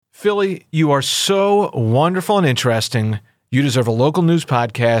Philly, you are so wonderful and interesting. You deserve a local news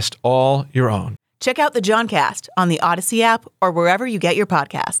podcast all your own. Check out the Johncast on the Odyssey app or wherever you get your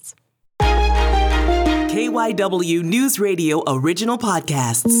podcasts. KYW News Radio original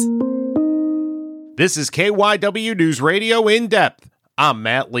podcasts. This is KYW News Radio In Depth. I'm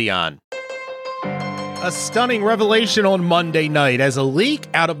Matt Leon. A stunning revelation on Monday night as a leak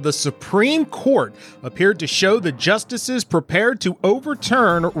out of the Supreme Court appeared to show the justices prepared to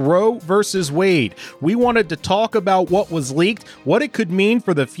overturn Roe versus Wade. We wanted to talk about what was leaked, what it could mean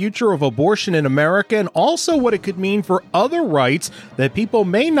for the future of abortion in America, and also what it could mean for other rights that people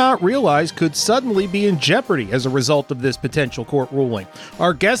may not realize could suddenly be in jeopardy as a result of this potential court ruling.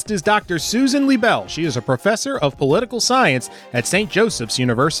 Our guest is Dr. Susan Liebel. She is a professor of political science at St. Joseph's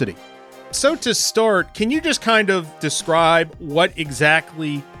University. So to start, can you just kind of describe what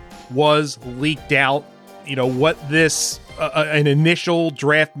exactly was leaked out? You know, what this, an initial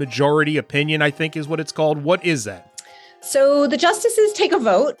draft majority opinion, I think is what it's called. What is that? So the justices take a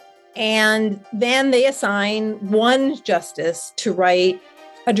vote, and then they assign one justice to write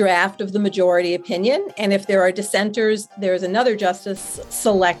a draft of the majority opinion. And if there are dissenters, there's another justice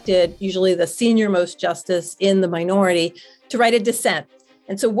selected, usually the senior most justice in the minority, to write a dissent.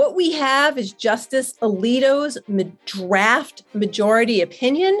 And so what we have is Justice Alito's draft majority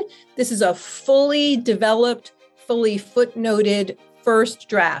opinion. This is a fully developed, fully footnoted first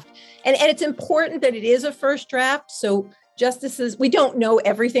draft. And it's important that it is a first draft. So justices, we don't know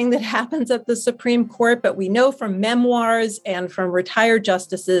everything that happens at the Supreme Court, but we know from memoirs and from retired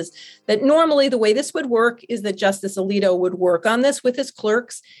justices that normally the way this would work is that Justice Alito would work on this with his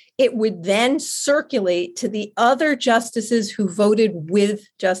clerks. It would then circulate to the other justices who voted with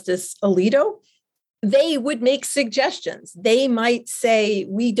Justice Alito. They would make suggestions. They might say,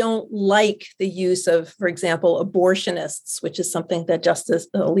 we don't like the use of, for example, abortionists, which is something that Justice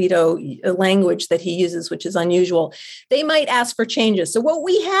Alito, a language that he uses, which is unusual. They might ask for changes. So what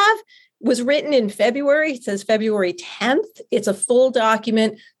we have was written in February. It says February 10th. It's a full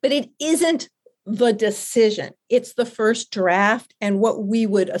document, but it isn't the decision. It's the first draft. And what we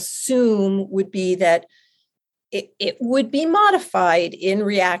would assume would be that it would be modified in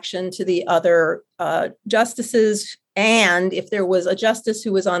reaction to the other justices. And if there was a justice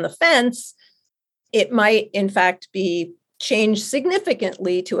who was on the fence, it might, in fact, be changed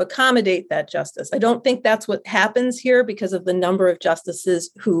significantly to accommodate that justice. I don't think that's what happens here because of the number of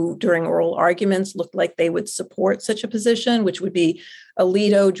justices who, during oral arguments, looked like they would support such a position, which would be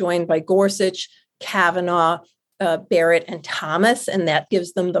Alito joined by Gorsuch, Kavanaugh, Barrett, and Thomas, and that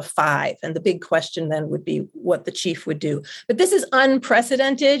gives them the 5. And the big question then would be what the chief would do. But this is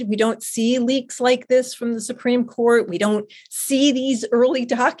unprecedented. We don't see leaks like this from the Supreme Court. We don't see these early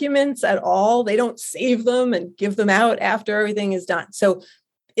documents at all. They don't save them and give them out after everything is done. So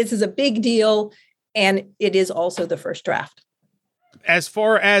this is a big deal, and it is also the first draft. As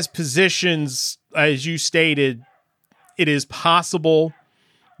far as positions, as you stated, it is possible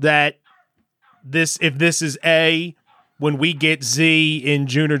that if this is A, when we get Z in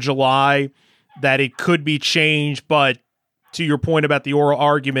June or July, that it could be changed. But to your point about the oral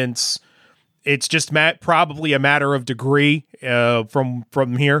arguments, it's just probably a matter of degree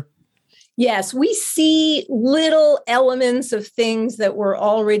from here. Yes, we see little elements of things that were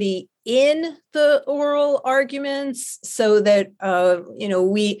already in the oral arguments, so that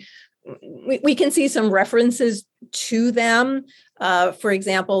we can see some references to them. For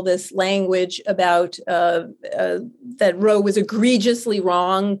example, this language about that Roe was egregiously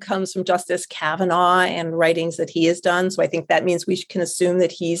wrong comes from Justice Kavanaugh and writings that he has done. So I think that means we can assume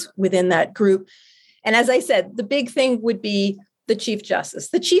that he's within that group. And as I said, the big thing would be the Chief Justice.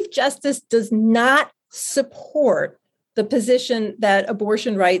 The Chief Justice does not support the position that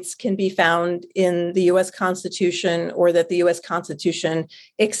abortion rights can be found in the U.S. Constitution or that the U.S. Constitution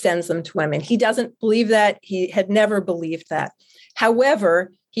extends them to women. He doesn't believe that. He had never believed that.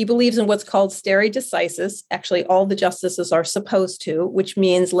 However, he believes in what's called stare decisis. Actually, all the justices are supposed to, which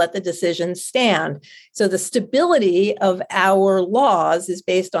means let the decision stand. So the stability of our laws is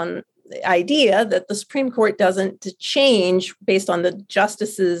based on the idea that the Supreme Court doesn't change based on the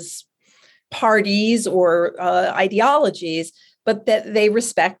justices' parties or ideologies, but that they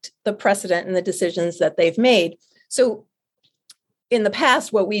respect the precedent and the decisions that they've made. So in the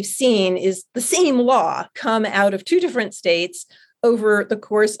past, what we've seen is the same law come out of 2 different states over the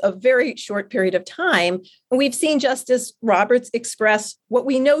course of a very short period of time. And we've seen Justice Roberts express what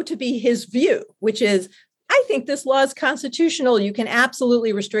we know to be his view, which is, I think this law is constitutional. You can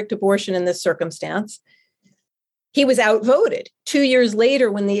absolutely restrict abortion in this circumstance. He was outvoted. 2 years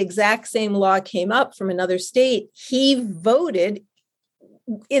later, when the exact same law came up from another state, he voted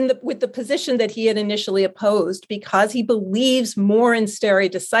with the position that he had initially opposed, because he believes more in stare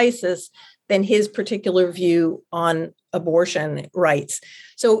decisis than his particular view on abortion rights.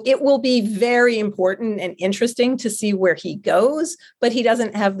 So it will be very important and interesting to see where he goes, but he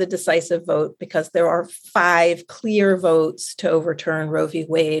doesn't have the decisive vote because there are 5 clear votes to overturn Roe v.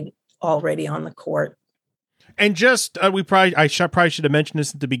 Wade already on the court. And just I probably should have mentioned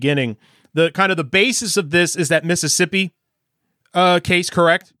this at the beginning. The kind of the basis of this is that Mississippi case,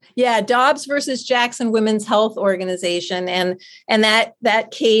 correct? Yeah, Dobbs versus Jackson Women's Health Organization, and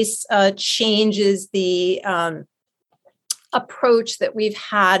that case changes the approach that we've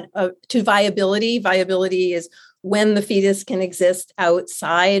had to viability. Viability is when the fetus can exist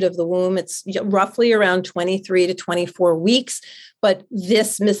outside of the womb. It's roughly around 23 to 24 weeks. But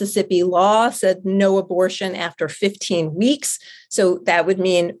this Mississippi law said no abortion after 15 weeks. So that would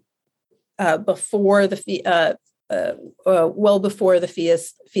mean before the well before the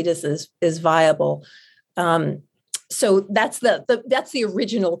fetus is viable. So that's the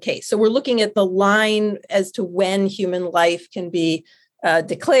original case. So we're looking at the line as to when human life can be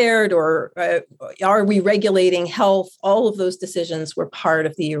declared, or are we regulating health? All of those decisions were part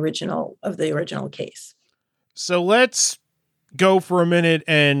of the original case. So let's go for a minute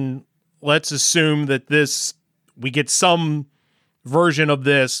and let's assume that we get some version of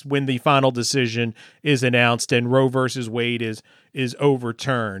this when the final decision is announced and Roe versus Wade is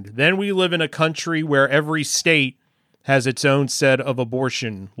overturned. Then we live in a country where every state has its own set of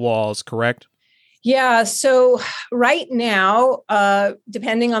abortion laws, correct? Yeah. So right now,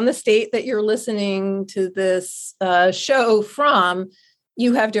 depending on the state that you're listening to this show from,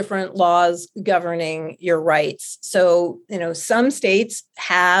 you have different laws governing your rights. So, some states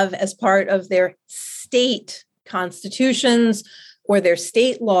have, as part of their state constitutions or their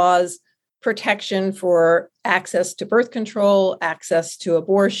state laws, protection for access to birth control, access to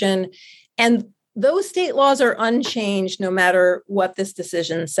abortion. And those state laws are unchanged no matter what this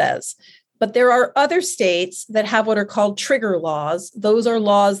decision says. But there are other states that have what are called trigger laws. Those are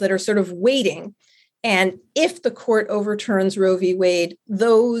laws that are sort of waiting. And if the court overturns Roe v. Wade,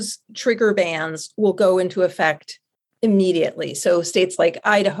 those trigger bans will go into effect immediately. So states like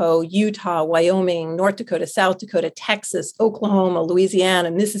Idaho, Utah, Wyoming, North Dakota, South Dakota, Texas, Oklahoma,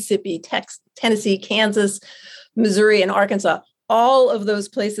 Louisiana, Mississippi, Tennessee, Kansas, Missouri, and Arkansas, all of those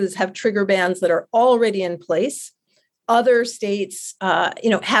places have trigger bans that are already in place. Other states,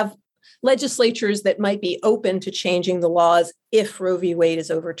 have legislatures that might be open to changing the laws if Roe v. Wade is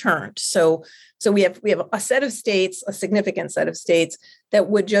overturned. So we have a set of states, a significant set of states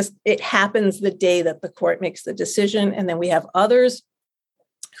that would it happens the day that the court makes the decision. And then we have others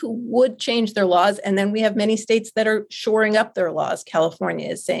who would change their laws. And then we have many states that are shoring up their laws. California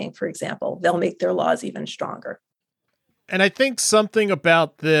is saying, for example, they'll make their laws even stronger. And I think something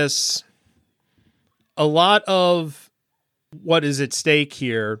about this, a lot of what is at stake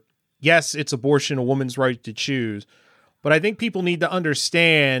here, yes, it's abortion, a woman's right to choose. But I think people need to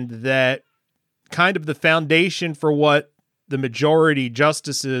understand that kind of the foundation for what the majority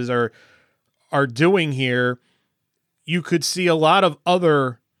justices are doing here, you could see a lot of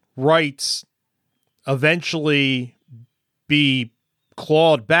other rights eventually be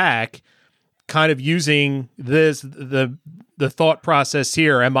clawed back, kind of using the thought process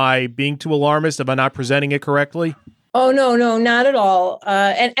here. Am I being too alarmist? Am I not presenting it correctly? Oh, no, not at all.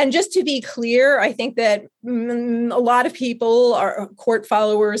 And just to be clear, I think that a lot of people, our court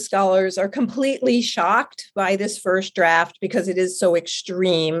followers, scholars, are completely shocked by this first draft because it is so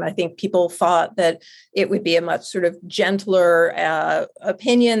extreme. I think people thought that it would be a much sort of gentler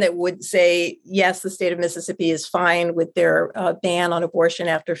opinion that would say, yes, the state of Mississippi is fine with their ban on abortion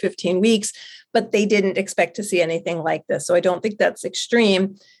after 15 weeks, but they didn't expect to see anything like this. So I don't think that's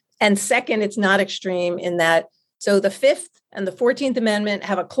extreme. And second, it's not extreme in that so the 5th and the 14th Amendment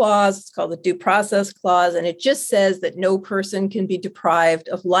have a clause, it's called the Due Process Clause, and it just says that no person can be deprived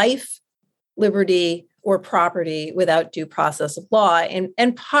of life, liberty, or property without due process of law.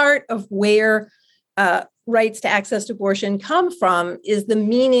 And part of where rights to access to abortion come from is the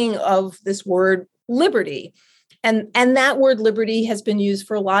meaning of this word liberty. And that word liberty has been used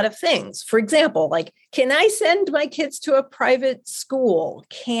for a lot of things. For example, like, can I send my kids to a private school?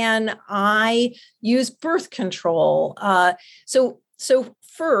 Can I use birth control? So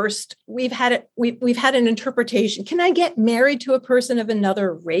first, we've had an interpretation. Can I get married to a person of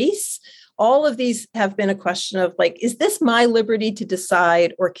another race? All of these have been a question of like, is this my liberty to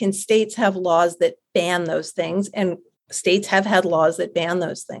decide, or can states have laws that ban those things? And states have had laws that ban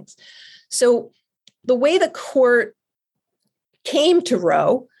those things. So the way the court came to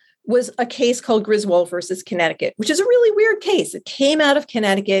Roe was a case called Griswold versus Connecticut, which is a really weird case. It came out of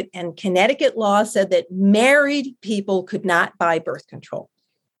Connecticut, and Connecticut law said that married people could not buy birth control.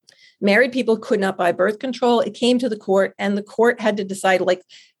 Married people could not buy birth control. It came to the court, and the court had to decide, like,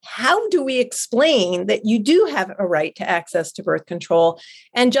 how do we explain that you do have a right to access to birth control?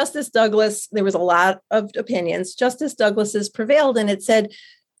 And Justice Douglas, there was a lot of opinions. Justice Douglas's prevailed, and it said,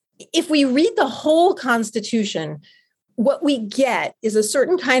 if we read the whole Constitution, what we get is a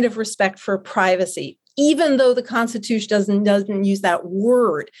certain kind of respect for privacy, even though the Constitution doesn't use that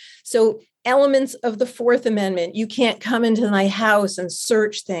word. So elements of the Fourth Amendment, you can't come into my house and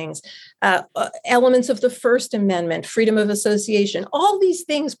search things. Elements of the First Amendment, freedom of association, all these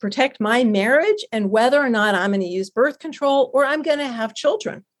things protect my marriage and whether or not I'm going to use birth control or I'm going to have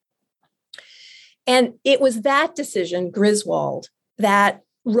children. And it was that decision, Griswold, that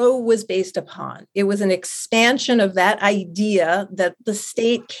Roe was based upon. It was an expansion of that idea that the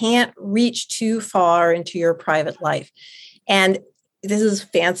state can't reach too far into your private life. And this is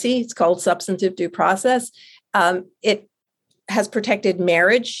fancy. It's called substantive due process. It has protected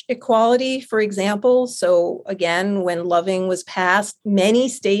marriage equality, for example. So again, when Loving was passed, many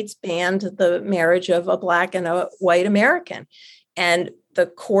states banned the marriage of a Black and a white American. And the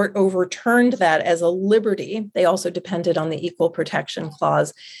court overturned that as a liberty. They also depended on the Equal Protection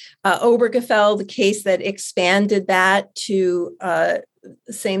Clause. Obergefell, the case that expanded that to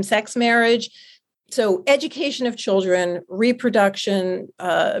same-sex marriage. So education of children, reproduction,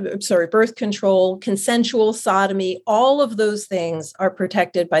 birth control, consensual sodomy, all of those things are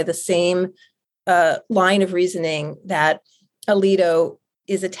protected by the same line of reasoning that Alito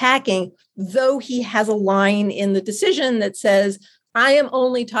is attacking, though he has a line in the decision that says, I am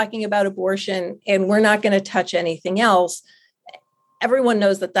only talking about abortion and we're not going to touch anything else. Everyone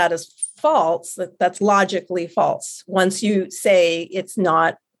knows that that is false, that's logically false. Once you say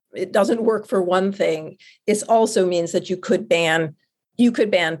it doesn't work for one thing, it also means that you could ban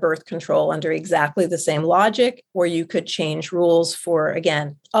birth control under exactly the same logic, or you could change rules for,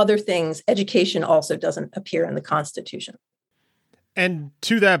 again, other things. Education also doesn't appear in the Constitution. And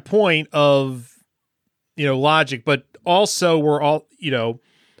to that point of, logic, but also we're all,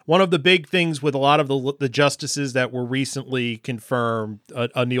 one of the big things with a lot of the justices that were recently confirmed,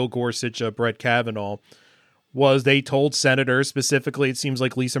 Neil Gorsuch, Brett Kavanaugh, was they told senators, specifically, it seems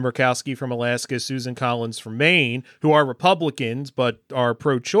like Lisa Murkowski from Alaska, Susan Collins from Maine, who are Republicans but are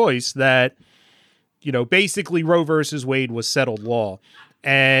pro-choice, that, basically Roe versus Wade was settled law.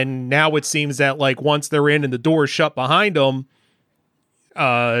 And now it seems that, like, once they're in and the door is shut behind them,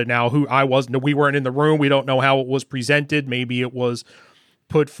 we weren't in the room. We don't know how it was presented. Maybe it was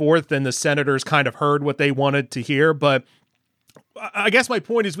put forth and the senators kind of heard what they wanted to hear. But I guess my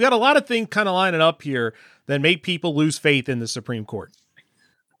point is we had a lot of things kind of lining up here that make people lose faith in the Supreme Court.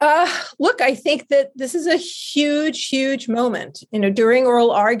 Look, I think that this is a huge, huge moment. During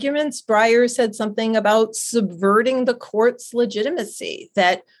oral arguments, Breyer said something about subverting the court's legitimacy,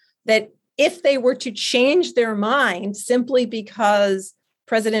 that if they were to change their mind simply because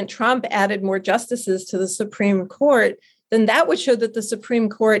President Trump added more justices to the Supreme Court, then that would show that the Supreme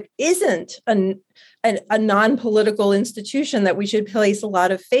Court isn't a non-political institution that we should place a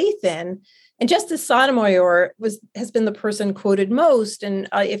lot of faith in. And Justice Sotomayor has been the person quoted most. And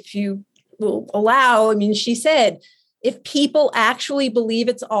if you will allow, she said, if people actually believe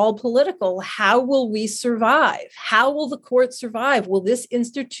it's all political, how will we survive? How will the court survive? Will this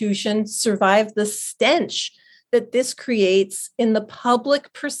institution survive the stench that this creates in the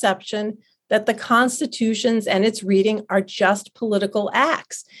public perception that the constitutions and its reading are just political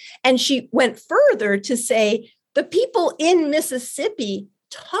acts? And she went further to say the people in Mississippi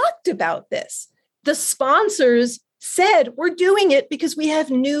talked about this. The sponsors said, we're doing it because we have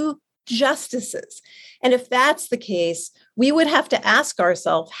new justices. And if that's the case, we would have to ask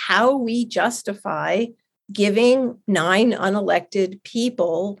ourselves how we justify giving 9 unelected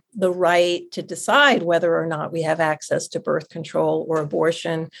people the right to decide whether or not we have access to birth control or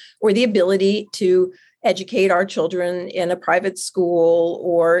abortion, or the ability to educate our children in a private school,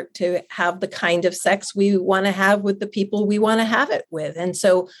 or to have the kind of sex we want to have with the people we want to have it with. And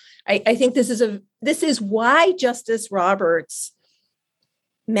so I think this is why Justice Roberts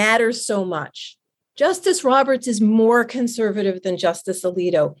matters so much. Justice Roberts is more conservative than Justice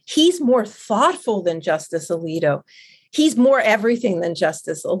Alito. He's more thoughtful than Justice Alito. He's more everything than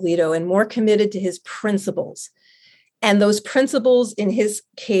Justice Alito and more committed to his principles. And those principles in his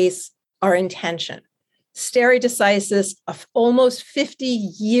case are intention. Stare decisis, an almost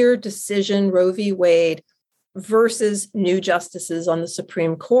 50-year decision, Roe v. Wade, versus new justices on the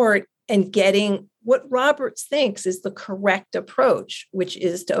Supreme Court, and getting what Roberts thinks is the correct approach, which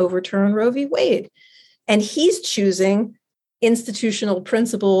is to overturn Roe v. Wade. And he's choosing institutional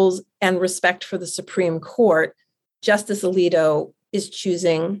principles and respect for the Supreme Court. Justice Alito is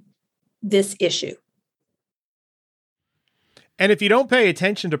choosing this issue. And if you don't pay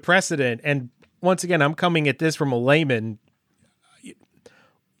attention to precedent, and once again, I'm coming at this from a layman,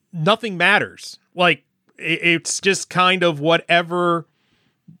 nothing matters. Like, it's just kind of whatever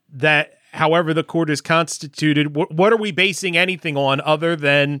that, however the court is constituted. What are we basing anything on other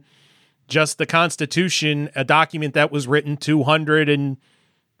than just the Constitution, a document that was written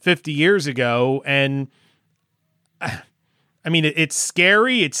 250 years ago? And I mean, it's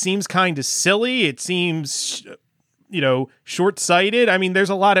scary. It seems kind of silly. It seems, short-sighted. I mean, there's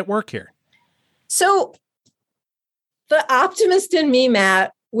a lot at work here. So the optimist in me,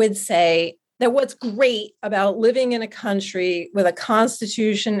 Matt, would say that what's great about living in a country with a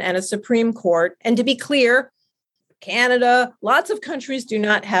constitution and a Supreme Court, and to be clear, Canada, lots of countries do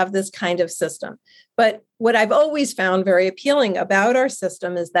not have this kind of system. But what I've always found very appealing about our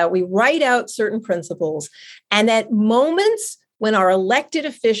system is that we write out certain principles, and at moments when our elected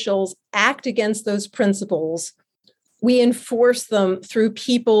officials act against those principles, we enforce them through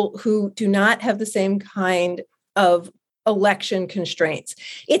people who do not have the same kind of election constraints.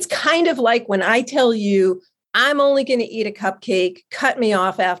 It's kind of like when I tell you, I'm only going to eat a cupcake, cut me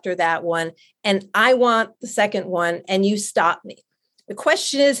off after that one, and I want the second one, and you stop me. The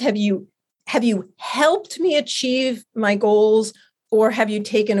question is, have you helped me achieve my goals, or have you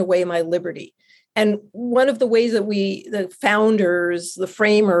taken away my liberty? And one of the ways that the founders, the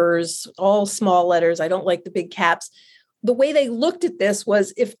framers, all small letters, I don't like the big caps, the way they looked at this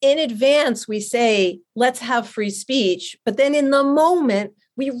was, if in advance we say, let's have free speech, but then in the moment,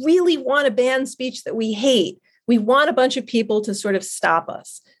 we really want to ban speech that we hate. We want a bunch of people to sort of stop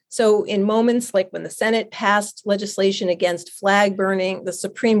us. So in moments like when the Senate passed legislation against flag burning, the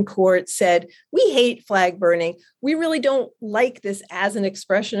Supreme Court said, we hate flag burning. We really don't like this as an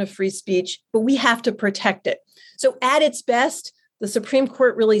expression of free speech, but we have to protect it. So at its best, the Supreme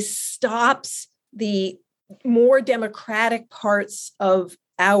Court really stops the more democratic parts of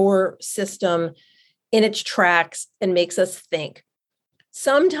our system in its tracks and makes us think.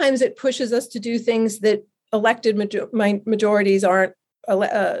 Sometimes it pushes us to do things that people elected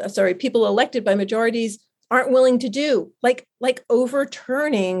by majorities aren't willing to do, like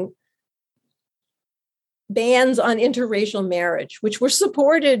overturning bans on interracial marriage, which were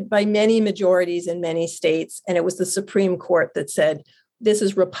supported by many majorities in many states. And it was the Supreme Court that said, this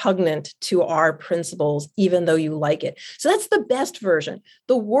is repugnant to our principles, even though you like it. So that's the best version.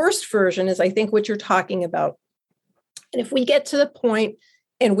 The worst version is, I think, what you're talking about. And if we get to the point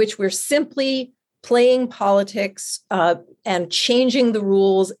in which we're simply playing politics and changing the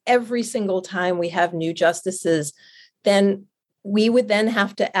rules every single time we have new justices, then we would then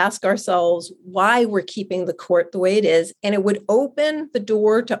have to ask ourselves why we're keeping the court the way it is. And it would open the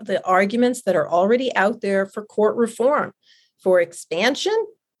door to the arguments that are already out there for court reform, for expansion,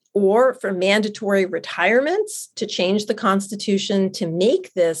 or for mandatory retirements, to change the Constitution, to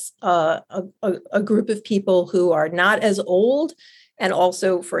make this a group of people who are not as old, and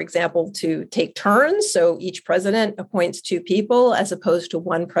also, for example, to take turns. So each president appoints 2 people as opposed to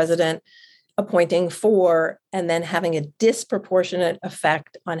one president appointing 4, and then having a disproportionate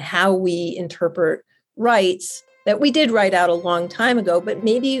effect on how we interpret rights that we did write out a long time ago, but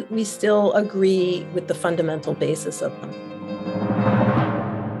maybe we still agree with the fundamental basis of them.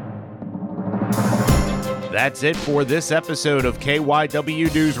 That's it for this episode of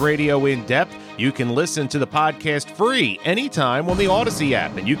KYW News Radio In Depth. You can listen to the podcast free anytime on the Odyssey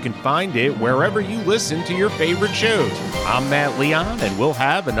app, and you can find it wherever you listen to your favorite shows. I'm Matt Leon, and we'll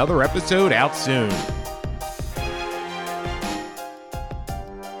have another episode out soon.